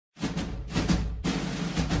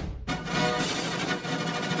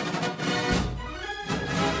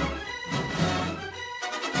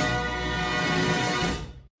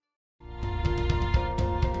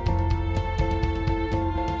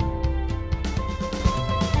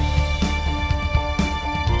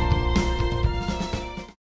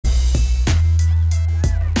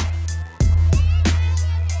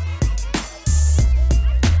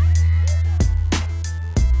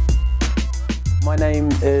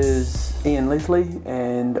is Ian Leslie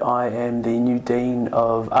and I am the new Dean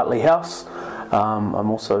of Utley House. I'm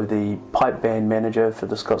also the pipe band manager for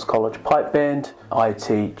the Scots College Pipe Band. I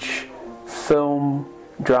teach film,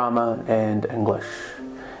 drama and English,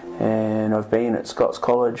 and I've been at Scots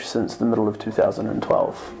College since the middle of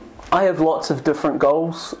 2012. I have lots of different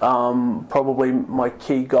goals. Probably my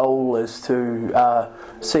key goal is to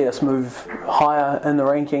see us move higher in the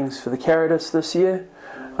rankings for the Caritas this year.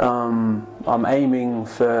 I'm aiming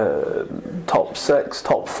for top 6,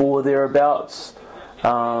 top 4 thereabouts.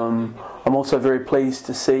 I'm also very pleased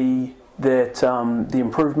to see that the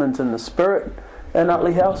improvement in the spirit in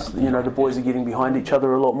Utley House. You know, the boys are getting behind each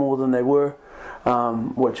other a lot more than they were,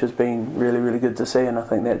 which has been really good to see, and I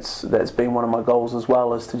think that's been one of my goals as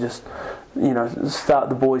well, is to just, you know, start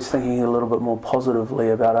the boys thinking a little bit more positively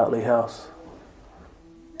about Utley House.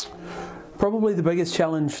 Probably the biggest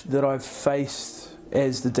challenge that I've faced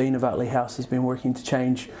as the Dean of Utley House has been working to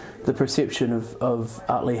change the perception of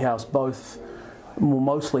Utley House,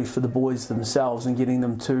 mostly for the boys themselves, and getting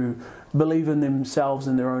them to believe in themselves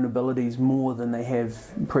and their own abilities more than they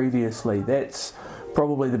have previously. That's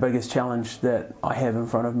probably the biggest challenge that I have in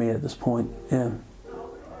front of me at this point. Yeah.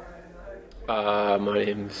 My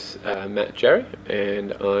name's Matt Jerry,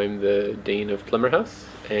 and I'm the Dean of Plymmer House,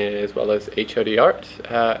 as well as HOD Art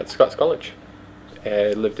at Scots College.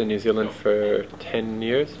 I lived in New Zealand for 10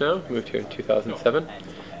 years now, moved here in 2007,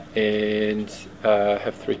 and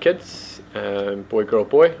have 3 kids, boy, girl,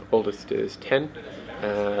 boy. Oldest is 10,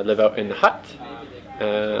 live out in the hut.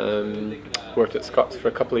 Worked at Scots for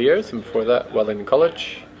a couple of years, and before that Wellington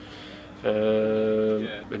College.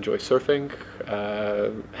 Enjoy surfing,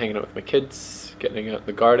 hanging out with my kids, getting out in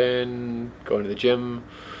the garden, going to the gym.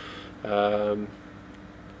 Yeah,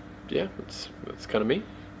 that's kind of me.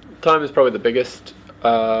 Time is probably the biggest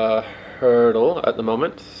hurdle at the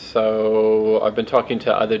moment, so I've been talking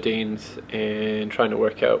to other deans and trying to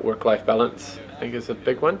work out work-life balance. I think is a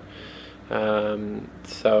big one.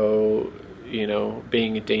 So, you know,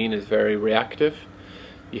 being a dean is very reactive.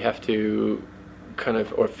 You have to kind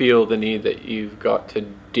of, or feel the need that you've got to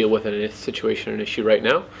deal with a situation, an issue right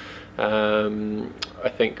now. I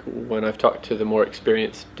think when I've talked to the more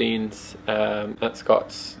experienced deans at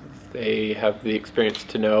Scots, they have the experience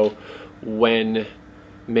to know when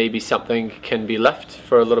maybe something can be left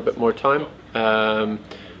for a little bit more time.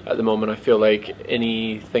 At the moment I feel like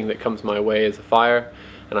anything that comes my way is a fire,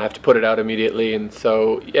 and I have to put it out immediately, and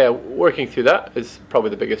so yeah, working through that is probably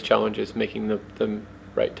the biggest challenge, is making the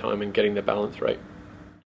right time and getting the balance right.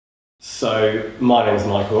 So my name is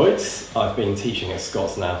Mike Royds. I've been teaching at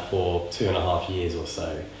Scots now for 2.5 years or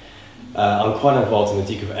so. I'm quite involved in the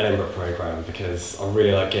Duke of Edinburgh programme because I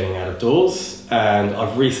really like getting out of doors, and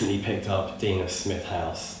I've recently picked up Dean of Smith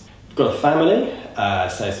House. I've got a family,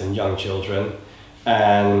 so some young children,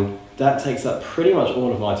 and that takes up pretty much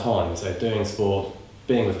all of my time, so doing sport,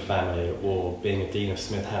 being with a family, or being a Dean of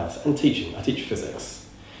Smith House, and teaching. I teach physics.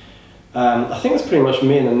 I think that's pretty much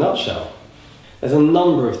me in a nutshell. There's a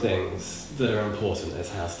number of things that are important as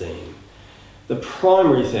House Dean. The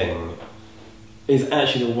primary thing is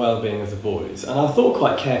actually the well-being of the boys, and I thought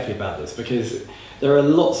quite carefully about this because there are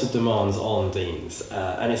lots of demands on deans,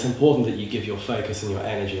 and it's important that you give your focus and your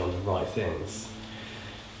energy on the right things.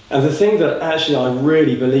 And the thing that actually I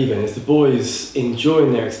really believe in is the boys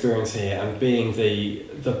enjoying their experience here and being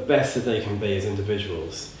the best that they can be as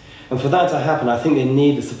individuals. And for that to happen, I think they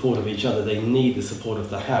need the support of each other, they need the support of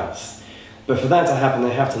the house. But for that to happen,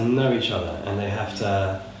 they have to know each other, and they have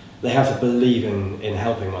to believe in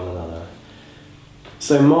helping one another.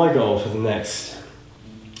 So my goal for the next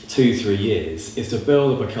 2-3 years is to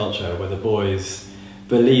build up a culture where the boys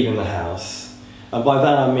believe in the house, and by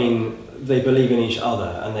that I mean they believe in each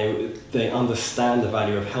other, and they understand the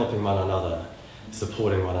value of helping one another,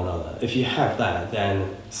 supporting one another. If you have that,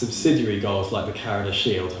 then subsidiary goals like the Caritas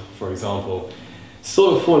Shield, for example,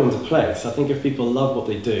 sort of fall into place. I think if people love what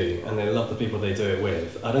they do and they love the people they do it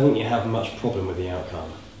with, I don't think you have much problem with the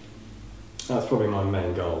outcome. That's probably my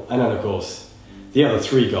main goal. And then of course, the other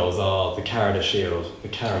 3 goals are the Caritas Shield, the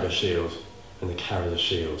Caritas Shield, and the Caritas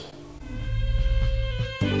Shield.